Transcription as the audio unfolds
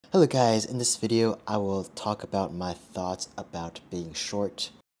Hello guys, in this video I will talk about my thoughts about being short.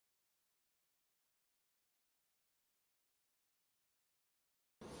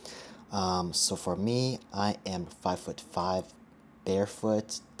 So for me, I am 5'5",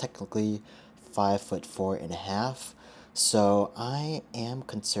 barefoot, technically 5'4.5". So I am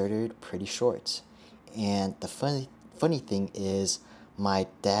considered pretty short. And the funny thing is, my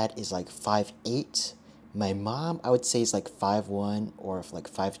dad is like 5'8". My mom, I would say, is like 5'1" or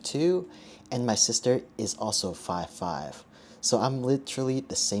like 5'2", and my sister is also 5'5". So I'm literally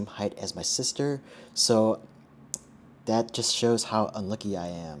the same height as my sister. So that just shows how unlucky I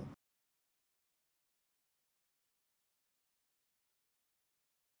am.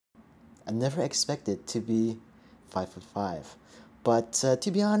 I never expected to be 5'5". But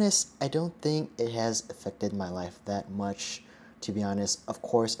to be honest, I don't think it has affected my life that much. To be honest, of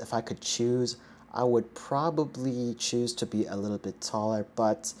course, if I could choose, I would probably choose to be a little bit taller.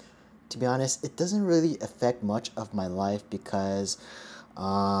 But to be honest, it doesn't really affect much of my life because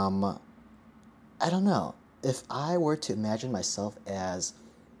I don't know. If I were to imagine myself as,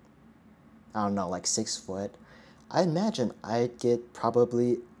 I don't know, like 6 foot, I imagine I'd get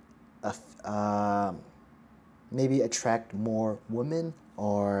probably maybe attract more women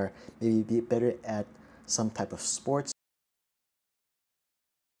or maybe be better at some type of sports.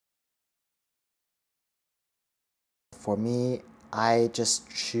 For me, I just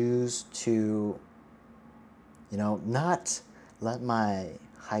choose to, not let my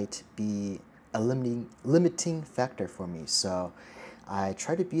height be a limiting factor for me. So I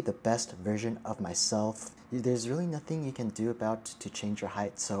try to be the best version of myself. There's really nothing you can do about to change your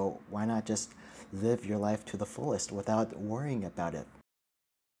height, so why not just live your life to the fullest without worrying about it?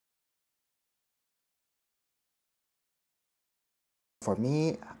 For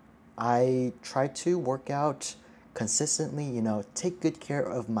me, I try to work out consistently, take good care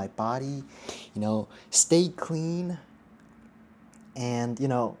of my body, stay clean, and,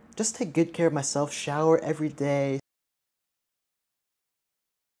 just take good care of myself, shower every day.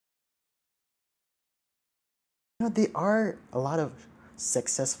 There are a lot of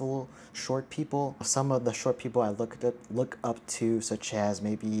successful short people. Some of the short people I look up to, such as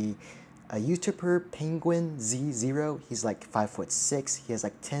maybe a YouTuber, Penguin Z0. He's like 5'6". He has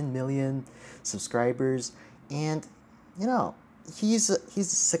like 10 million subscribers, and you know he's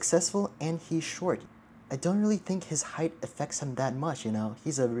successful and he's short. I don't really think his height affects him that much.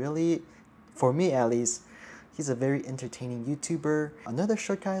 He's a really, for me at least, he's a very entertaining YouTuber. Another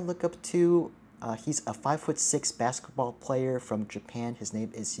short guy I look up to, he's a 5'6" basketball player from Japan. His name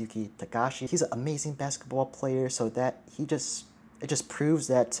is Yuki Takashi. He's an amazing basketball player, so that it just proves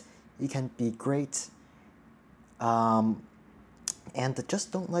that he can be great. And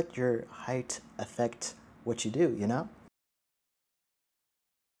just don't let your height affect what you do.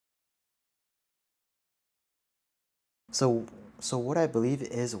 So what I believe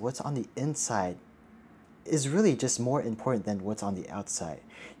is what's on the inside is really just more important than what's on the outside.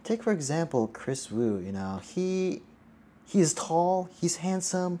 Take for example Chris Wu. He's tall, he's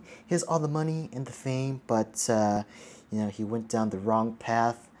handsome, he has all the money and the fame, but he went down the wrong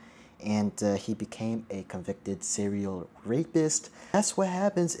path, and he became a convicted serial rapist. That's what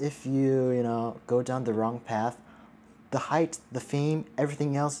happens if you go down the wrong path. The height, the fame,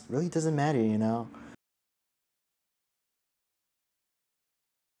 everything else really doesn't matter.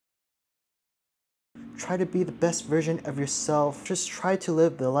 Try to be the best version of yourself. Just try to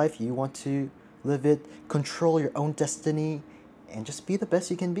live the life you want to live it. Control your own destiny and just be the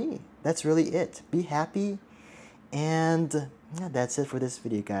best you can be. That's really it. Be happy. And yeah, that's it for this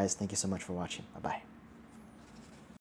video, guys. Thank you so much for watching. Bye-bye.